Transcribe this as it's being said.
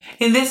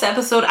In this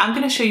episode, I'm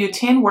going to show you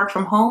 10 work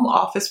from home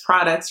office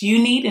products you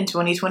need in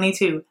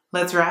 2022.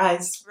 Let's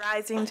rise.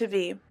 Rising to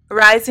be.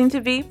 Rising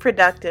to be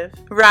productive.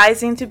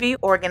 Rising to be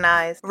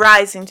organized.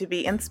 Rising to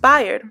be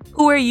inspired.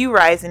 Who are you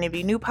rising to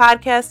be? New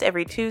podcast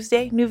every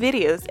Tuesday, new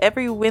videos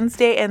every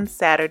Wednesday and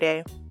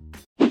Saturday.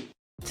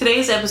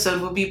 Today's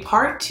episode will be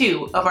part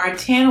 2 of our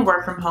 10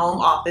 work from home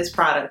office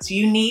products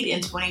you need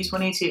in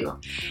 2022.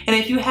 And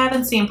if you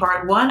haven't seen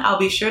part 1, I'll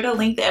be sure to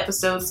link the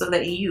episode so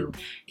that you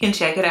can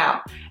check it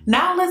out.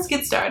 Now let's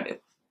get started.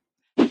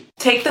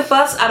 Take the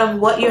fuss out of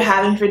what you're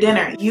having for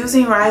dinner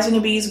using Rising to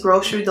Be's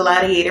Grocery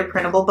Gladiator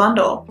printable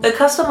bundle. The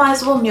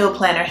customizable meal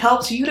planner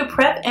helps you to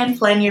prep and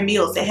plan your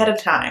meals ahead of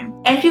time.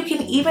 And you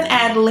can even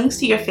add links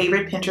to your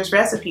favorite Pinterest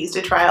recipes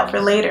to try out for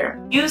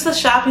later. Use the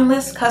shopping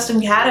list custom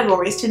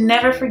categories to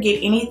never forget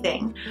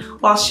anything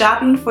while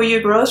shopping for your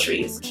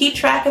groceries. Keep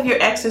track of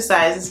your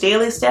exercises,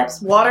 daily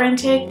steps, water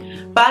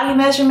intake, body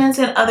measurements,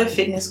 and other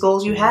fitness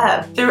goals you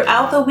have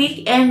throughout the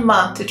week and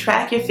month to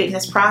track your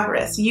fitness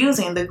progress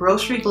using the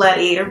Grocery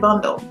Gladiator bundle.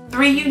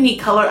 3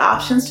 unique color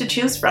options to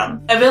choose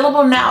from.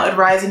 Available now at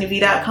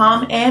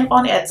risingtobe.com and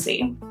on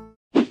Etsy.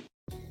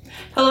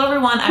 Hello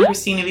everyone, I'm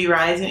Christina B.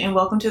 Rising and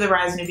welcome to the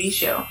Rising to Be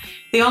Show,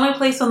 the only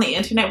place on the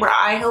internet where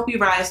I help you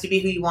rise to be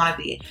who you want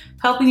to be,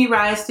 helping you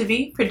rise to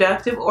be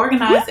productive,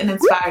 organized, and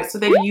inspired so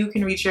that you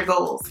can reach your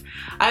goals.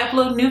 I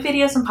upload new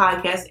videos and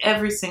podcasts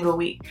every single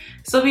week,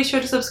 so be sure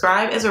to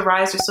subscribe as a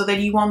riser so that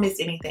you won't miss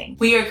anything.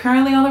 We are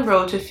currently on the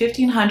road to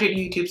 1,500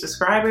 YouTube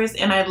subscribers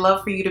and I'd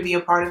love for you to be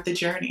a part of the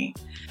journey.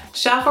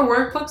 Shop for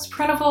workbooks,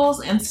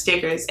 printables, and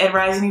stickers at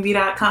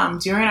risingtobe.com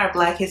during our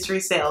Black History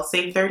sale.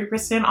 Save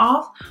 30%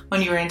 off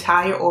on your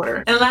entire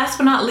order. And last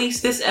but not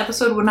least, this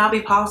episode would not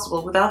be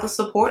possible without the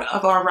support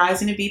of our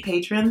Rising to Be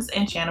patrons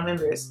and channel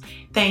members.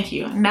 Thank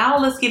you. Now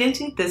let's get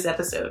into this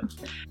episode.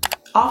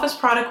 Office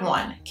Product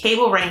 1,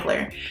 Cable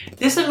Wrangler.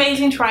 This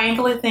amazing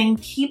triangular thing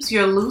keeps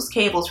your loose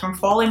cables from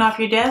falling off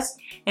your desk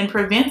and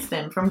prevents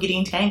them from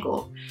getting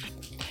tangled.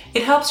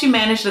 It helps you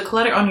manage the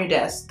clutter on your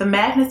desk. The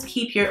magnets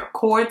keep your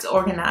cords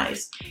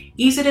organized.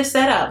 Easy to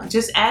set up.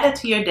 Just add it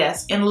to your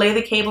desk and lay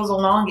the cables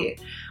along it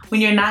when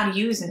you're not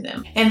using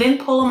them, and then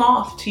pull them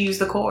off to use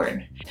the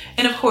cord.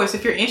 And of course,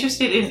 if you're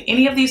interested in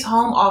any of these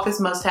home office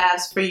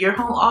must-haves for your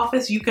home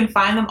office, you can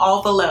find them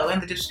all below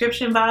in the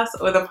description box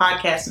or the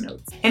podcast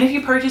notes. And if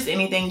you purchase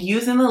anything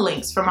using the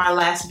links from our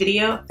last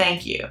video,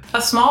 thank you.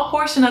 A small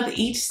portion of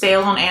each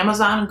sale on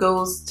Amazon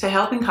goes to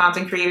helping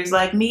content creators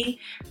like me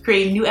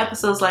create new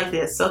episodes like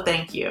this, so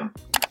thank you.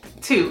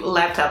 2.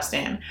 Laptop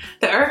stand.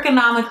 The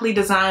ergonomically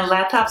designed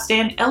laptop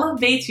stand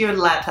elevates your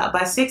laptop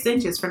by 6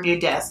 inches from your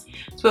desk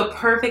to a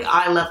perfect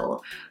eye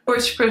level,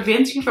 which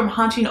prevents you from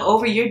hunching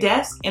over your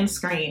desk and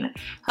screen,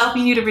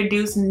 helping you to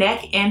reduce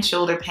neck and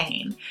shoulder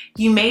pain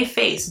you may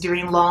face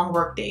during long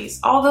work days.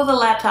 Although the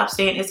laptop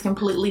stand is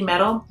completely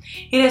metal,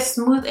 it has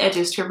smooth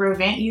edges to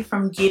prevent you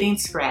from getting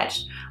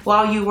scratched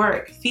while you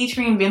work,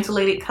 featuring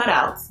ventilated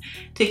cutouts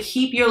to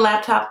keep your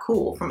laptop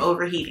cool from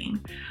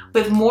overheating,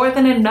 with more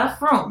than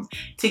enough room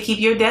to keep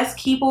your desk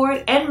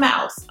keyboard and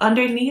mouse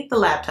underneath the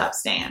laptop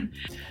stand.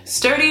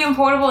 Sturdy and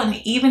portable and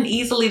even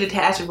easily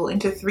detachable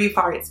into 3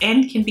 parts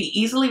and can be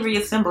easily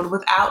reassembled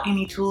without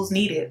any tools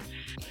needed.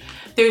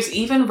 There's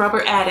even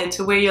rubber added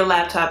to where your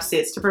laptop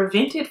sits to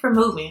prevent it from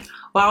moving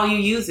while you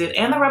use it,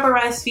 and the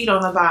rubberized feet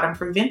on the bottom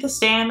prevent the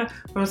stand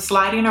from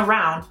sliding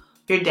around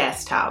your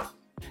desktop.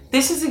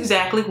 This is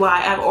exactly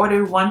why I've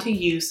ordered one to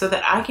use so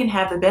that I can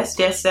have the best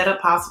desk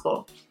setup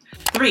possible.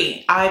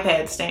 3.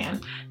 iPad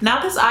stand.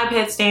 Now this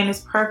iPad stand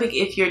is perfect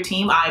if you're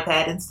team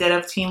iPad instead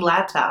of team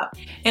laptop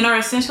and are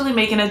essentially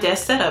making a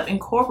desk setup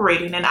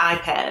incorporating an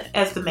iPad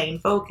as the main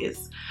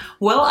focus.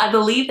 Well, I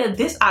believe that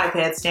this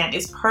iPad stand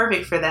is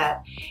perfect for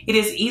that. It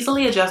is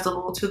easily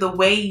adjustable to the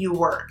way you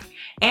work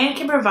and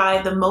can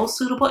provide the most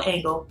suitable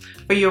angle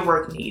for your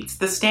work needs.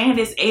 The stand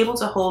is able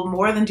to hold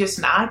more than just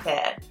an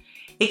iPad.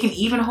 It can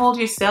even hold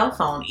your cell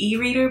phone,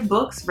 e-reader,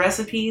 books,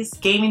 recipes,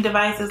 gaming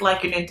devices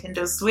like your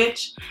Nintendo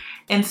Switch,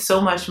 and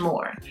so much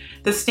more.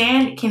 The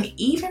stand can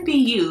even be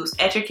used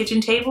at your kitchen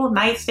table,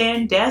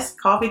 nightstand, desk,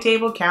 coffee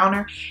table,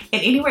 counter,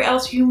 and anywhere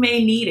else you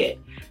may need it.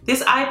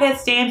 This iPad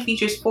stand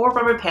features 4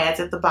 rubber pads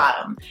at the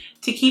bottom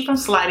to keep from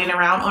sliding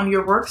around on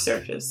your work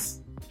surface.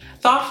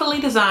 Thoughtfully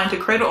designed to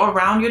cradle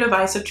around your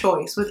device of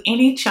choice with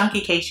any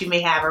chunky case you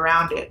may have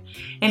around it,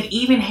 and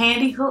even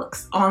handy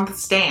hooks on the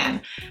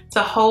stand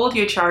to hold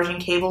your charging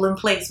cable in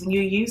place when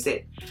you use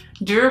it.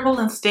 Durable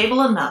and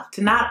stable enough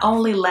to not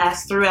only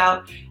last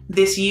throughout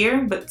this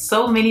year, but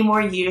so many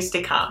more years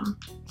to come.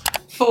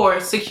 4.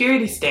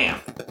 Security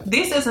stamp.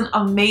 This is an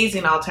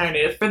amazing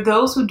alternative for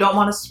those who don't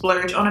want to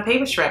splurge on a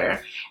paper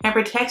shredder and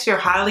protects your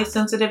highly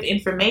sensitive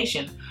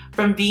information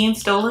from being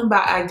stolen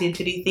by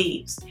identity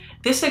thieves.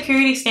 This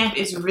security stamp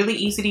is really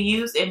easy to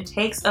use and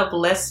takes up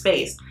less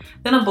space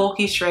than a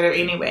bulky shredder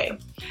anyway.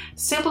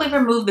 Simply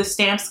remove the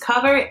stamp's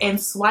cover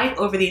and swipe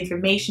over the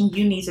information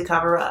you need to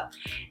cover up.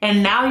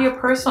 And now your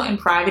personal and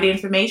private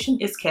information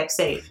is kept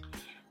safe.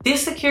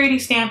 This security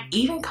stamp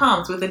even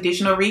comes with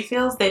additional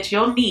refills that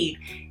you'll need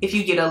if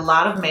you get a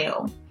lot of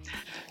mail.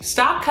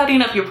 Stop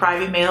cutting up your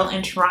private mail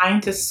and trying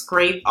to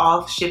scrape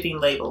off shipping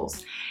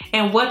labels.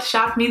 And what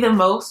shocked me the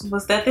most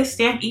was that this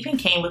stamp even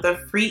came with a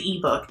free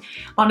ebook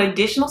on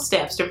additional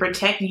steps to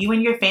protect you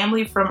and your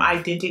family from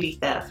identity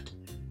theft.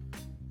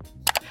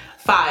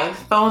 5.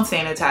 Phone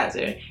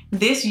sanitizer.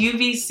 This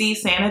UVC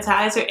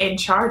sanitizer and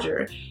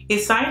charger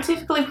is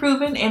scientifically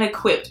proven and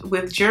equipped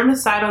with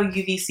germicidal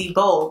UVC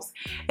bulbs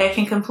that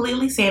can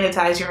completely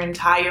sanitize your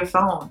entire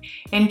phone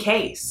and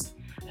case,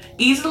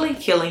 easily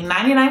killing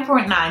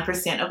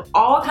 99.9% of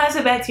all kinds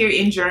of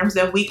bacteria and germs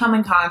that we come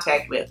in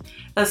contact with,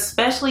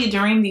 especially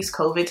during these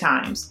COVID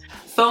times.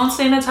 Phone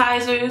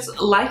sanitizers,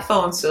 like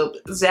phone soap,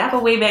 zap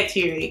away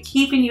bacteria,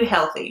 keeping you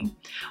healthy.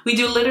 We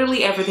do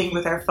literally everything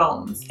with our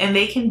phones, and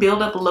they can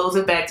build up loads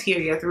of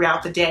bacteria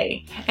throughout the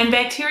day. And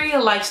bacteria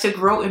likes to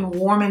grow in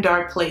warm and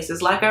dark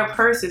places like our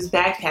purses,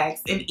 backpacks,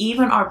 and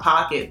even our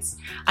pockets.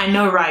 I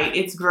know, right?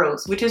 It's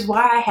gross, which is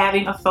why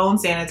having a phone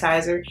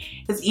sanitizer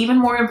is even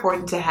more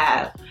important to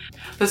have.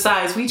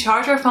 Besides, we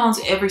charge our phones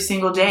every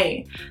single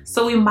day,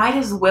 so we might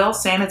as well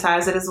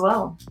sanitize it as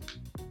well.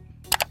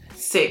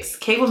 6.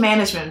 Cable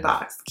management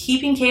box.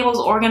 Keeping cables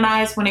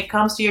organized when it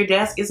comes to your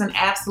desk is an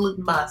absolute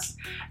must,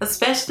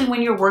 especially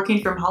when you're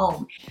working from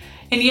home.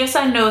 And yes,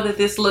 I know that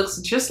this looks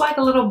just like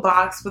a little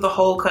box with a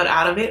hole cut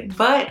out of it,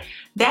 but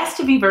that's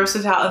to be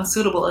versatile and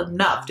suitable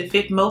enough to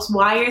fit most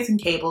wires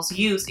and cables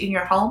used in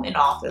your home and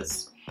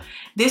office.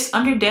 This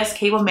under-desk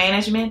cable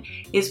management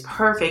is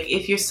perfect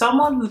if you're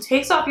someone who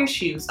takes off your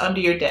shoes under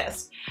your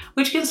desk,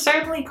 which can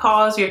certainly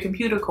cause your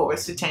computer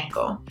cords to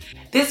tangle.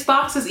 This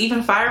box is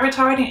even fire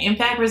retardant,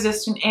 impact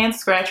resistant, and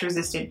scratch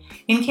resistant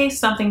in case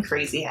something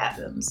crazy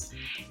happens.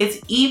 It's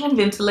even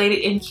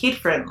ventilated and kid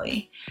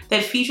friendly,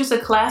 that features a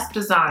clasp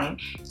design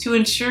to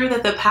ensure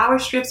that the power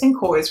strips and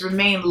cords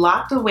remain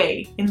locked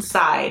away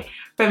inside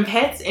from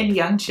pets and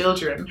young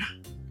children.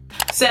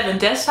 7.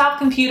 Desktop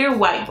computer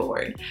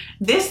whiteboard.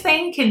 This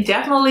thing can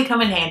definitely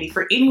come in handy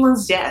for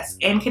anyone's desk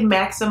and can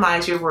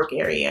maximize your work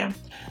area.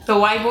 The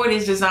whiteboard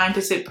is designed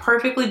to sit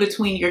perfectly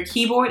between your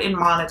keyboard and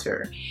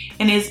monitor,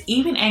 and is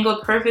even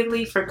angled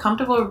perfectly for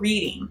comfortable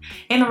reading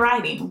and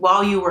writing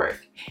while you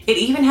work. It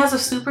even has a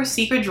super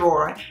secret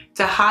drawer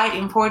to hide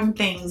important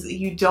things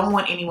you don't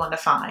want anyone to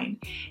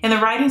find. And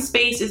the writing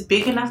space is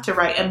big enough to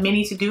write a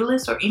mini to-do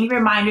list or any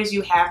reminders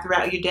you have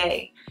throughout your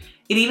day.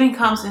 It even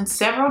comes in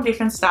several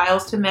different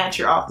styles to match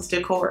your office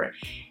decor.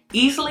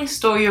 Easily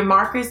store your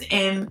markers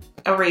and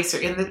eraser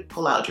in the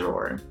pull-out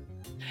drawer.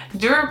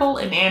 Durable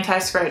and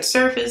anti-scratch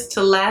surface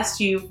to last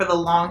you for the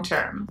long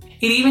term.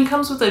 It even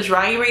comes with a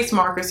dry erase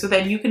marker so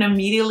that you can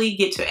immediately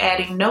get to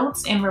adding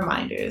notes and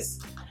reminders.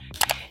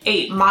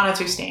 8.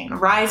 Monitor stand,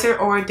 riser,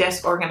 or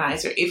desk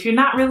organizer. If you're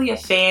not really a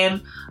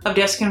fan of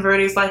desk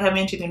converters like I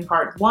mentioned in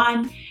part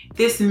 1,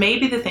 this may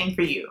be the thing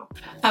for you.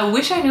 I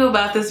wish I knew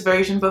about this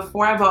version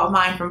before I bought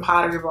mine from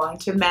Pottery Barn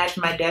to match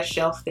my desk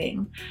shelf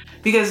thing.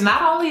 Because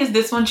not only is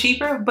this one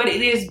cheaper, but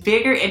it is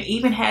bigger and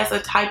even has a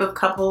type of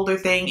cup holder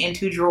thing and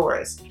 2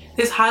 drawers.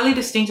 This highly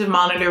distinctive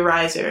monitor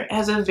riser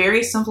has a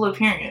very simple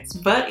appearance,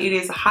 but it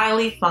is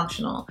highly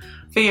functional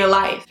for your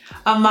life.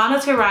 A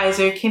monitor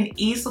riser can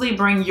easily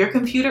bring your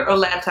computer or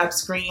laptop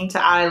screen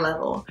to eye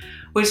level,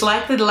 which,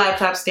 like the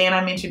laptop stand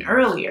I mentioned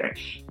earlier,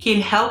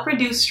 can help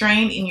reduce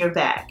strain in your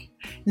back,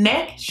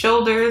 neck,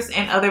 shoulders,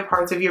 and other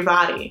parts of your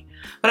body.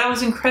 But I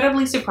was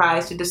incredibly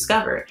surprised to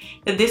discover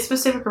that this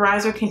specific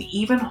riser can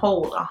even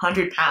hold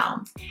 100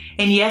 pounds.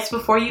 And yes,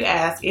 before you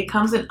ask, it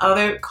comes in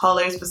other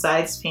colors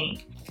besides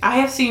pink. I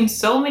have seen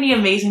so many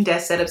amazing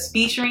desk setups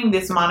featuring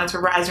this monitor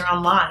riser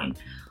online,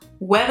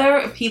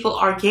 whether people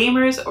are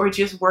gamers or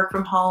just work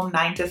from home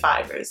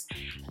 9-to-5ers.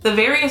 The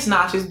various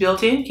notches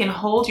built in can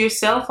hold your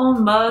cell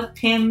phone, mug,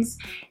 pens,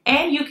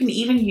 and you can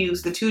even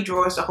use the 2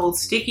 drawers to hold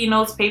sticky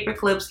notes, paper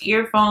clips,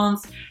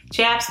 earphones,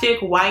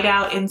 chapstick,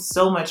 whiteout, and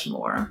so much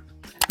more.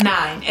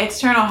 9.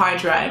 External hard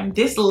drive.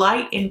 This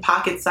light and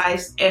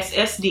pocket-sized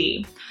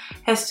SSD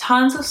has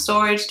tons of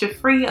storage to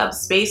free up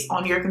space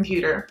on your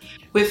computer.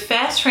 With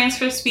fast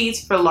transfer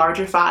speeds for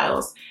larger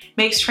files,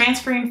 makes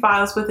transferring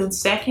files within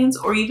seconds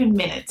or even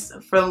minutes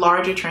for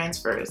larger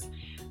transfers.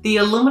 The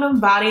aluminum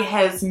body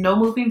has no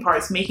moving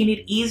parts, making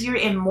it easier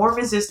and more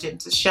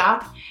resistant to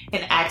shock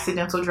and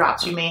accidental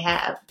drops you may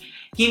have,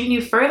 giving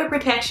you further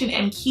protection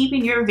and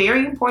keeping your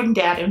very important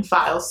data and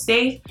files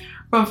safe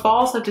from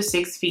falls up to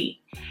 6 feet.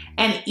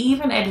 And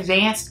even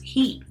advanced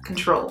heat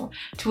control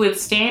to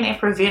withstand and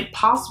prevent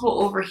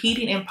possible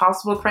overheating and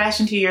possible crash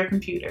into your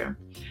computer.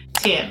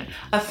 10.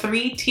 A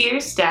 3-tier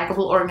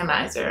stackable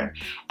organizer.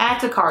 Add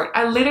to cart.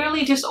 I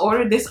literally just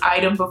ordered this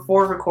item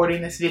before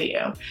recording this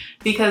video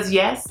because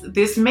yes,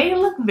 this may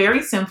look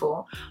very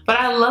simple, but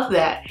I love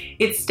that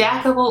it's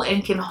stackable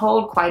and can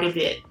hold quite a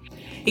bit.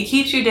 It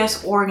keeps your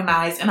desk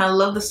organized, and I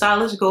love the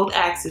stylish gold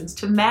accents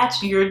to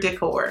match your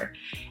decor,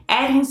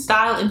 adding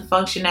style and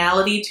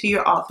functionality to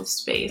your office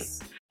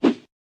space.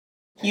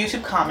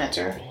 YouTube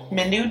commenter,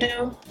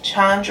 Menudu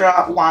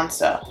Chandra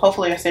Wansa.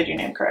 Hopefully I said your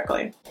name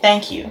correctly.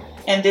 Thank you,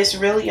 and this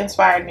really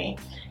inspired me.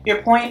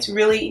 Your points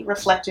really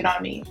reflected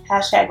on me.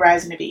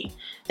 #RisingToBe.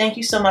 Thank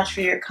you so much for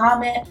your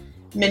comment,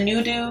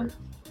 Menudu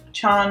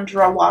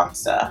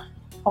Chandrawansa.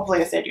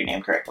 Hopefully I said your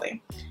name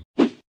correctly.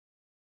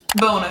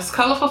 Bonus,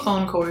 colorful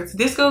phone cords.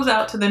 This goes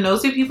out to the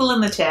nosy people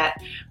in the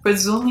chat for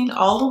zooming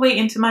all the way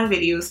into my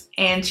videos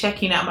and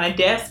checking out my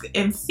desk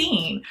and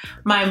seeing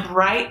my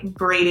bright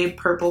braided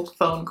purple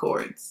phone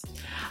cords.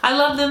 I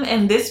love them,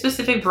 and this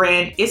specific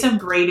brand isn't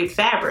braided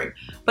fabric,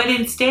 but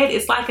instead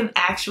it's like an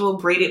actual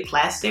braided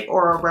plastic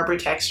or a rubber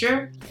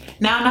texture.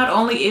 Now, not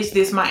only is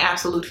this my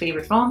absolute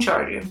favorite phone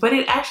charger, but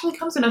it actually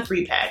comes in a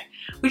 3-pack,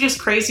 which is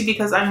crazy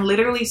because I'm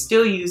literally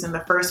still using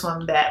the first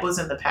one that was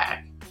in the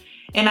pack.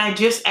 And I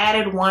just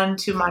added one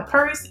to my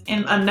purse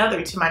and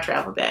another to my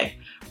travel bag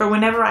for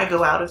whenever I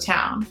go out of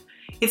town.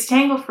 It's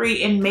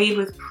tangle-free and made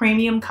with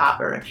premium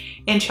copper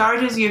and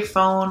charges your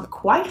phone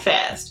quite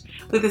fast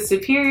with a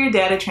superior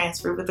data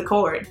transfer with the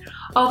cord.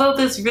 Although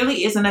this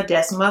really isn't a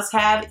desk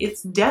must-have,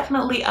 it's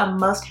definitely a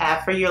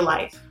must-have for your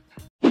life.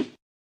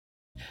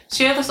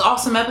 Share this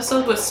awesome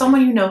episode with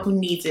someone you know who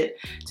needs it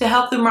to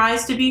help them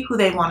rise to be who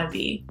they want to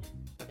be.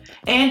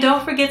 And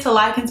don't forget to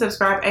like and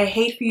subscribe. I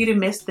hate for you to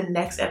miss the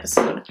next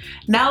episode.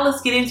 Now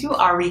let's get into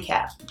our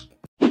recap.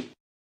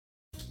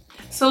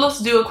 So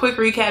let's do a quick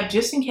recap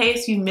just in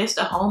case you missed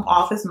a home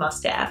office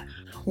must-have.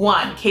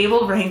 1.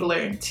 Cable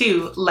wrangler.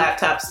 2.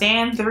 Laptop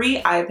stand.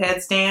 3.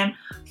 iPad stand.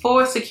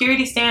 4.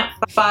 Security stamp.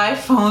 5.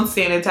 Phone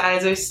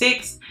sanitizer.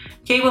 6.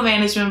 Cable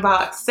management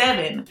box.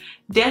 7.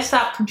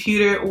 Desktop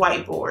computer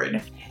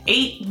whiteboard.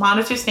 8.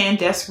 Monitor stand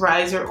desk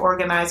riser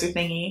organizer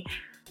thingy.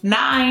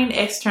 9.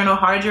 External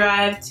hard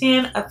drive.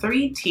 10. A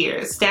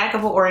 3-tier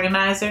stackable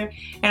organizer.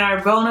 And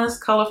our bonus,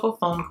 colorful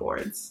phone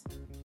cords.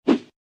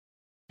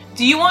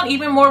 Do you want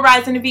even more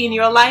Rising to Be in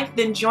your life?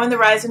 Then join the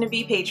Rising to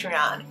Be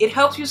Patreon. It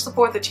helps you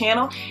support the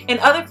channel and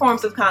other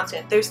forms of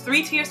content. There's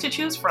 3 tiers to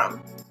choose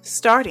from,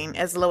 starting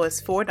as low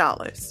as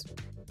 $4.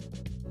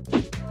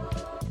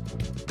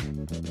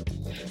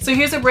 So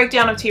here's a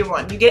breakdown of Tier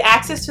 1. You get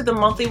access to the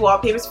monthly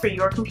wallpapers for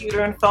your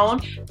computer and phone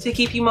to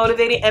keep you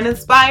motivated and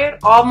inspired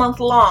all month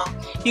long.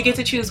 You get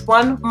to choose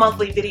one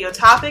monthly video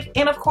topic,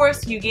 and of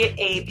course, you get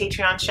a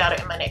Patreon shout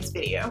out in my next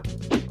video.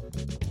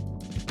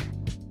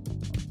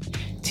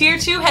 Tier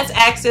 2 has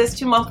access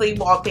to monthly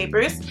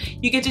wallpapers.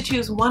 You get to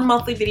choose one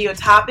monthly video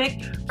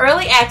topic,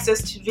 early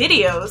access to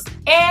videos,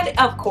 and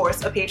of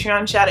course, a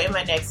Patreon shout out in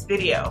my next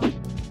video.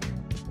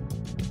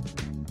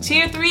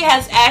 Tier 3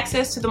 has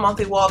access to the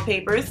monthly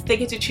wallpapers. They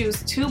get to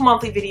choose 2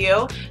 monthly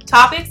video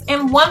topics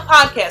and 1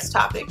 podcast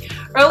topic.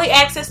 Early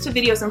access to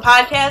videos and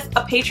podcasts,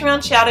 a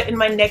Patreon shout out in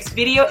my next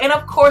video, and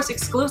of course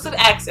exclusive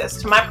access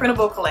to my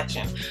printable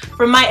collection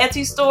from my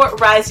Etsy store,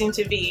 Rising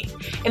to Be.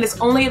 And it's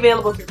only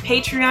available through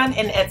Patreon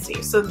and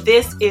Etsy, so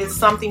this is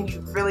something you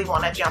really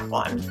want to jump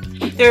on.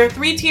 There are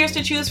 3 tiers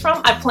to choose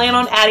from. I plan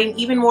on adding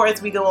even more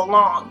as we go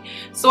along.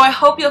 So I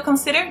hope you'll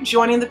consider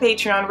joining the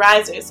Patreon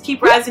Risers.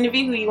 Keep rising to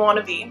be who you want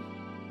to be.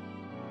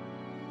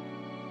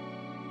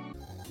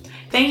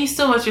 Thank you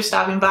so much for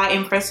stopping by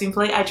and pressing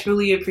play. I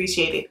truly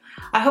appreciate it.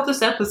 I hope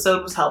this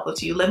episode was helpful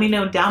to you. Let me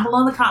know down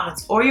below in the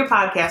comments or your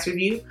podcast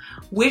review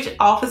which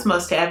office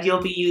must-have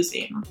you'll be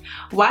using.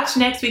 Watch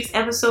next week's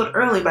episode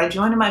early by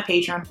joining my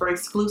Patreon for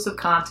exclusive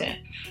content.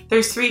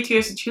 There's 3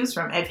 tiers to choose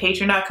from at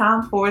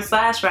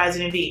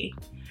patreon.com/risingtobe.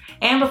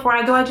 And before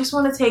I go, I just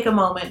want to take a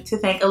moment to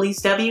thank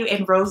Elise W.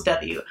 and Rose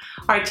W.,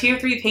 our Tier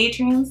 3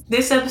 patrons.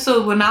 This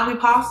episode would not be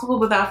possible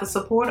without the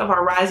support of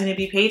our Rising to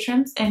Be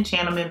patrons and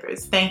channel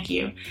members. Thank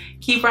you.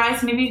 Keep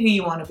rising to be who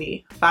you want to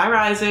be. Bye,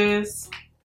 Risers.